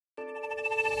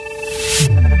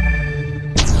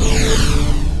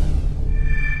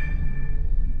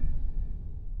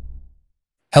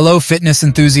Hello, fitness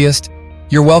enthusiast.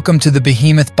 You're welcome to the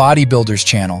Behemoth Bodybuilders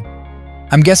channel.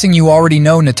 I'm guessing you already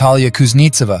know Nataliya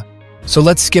Kuznetsova, so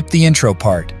let's skip the intro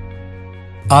part.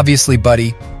 Obviously,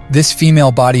 buddy, this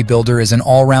female bodybuilder is an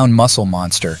all-round muscle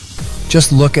monster.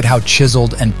 Just look at how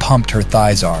chiseled and pumped her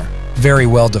thighs are. Very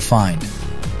well defined.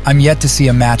 I'm yet to see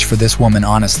a match for this woman,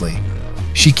 honestly.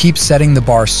 She keeps setting the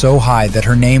bar so high that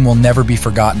her name will never be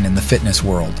forgotten in the fitness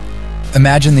world.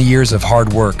 Imagine the years of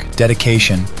hard work,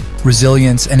 dedication,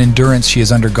 resilience, and endurance she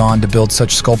has undergone to build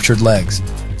such sculptured legs.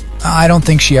 I don't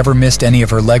think she ever missed any of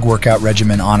her leg workout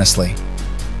regimen, honestly.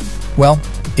 Well,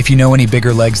 if you know any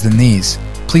bigger legs than these,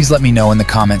 please let me know in the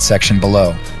comment section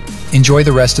below. Enjoy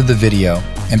the rest of the video,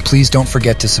 and please don't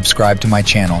forget to subscribe to my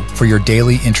channel for your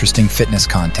daily interesting fitness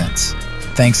contents.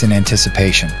 Thanks in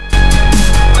anticipation.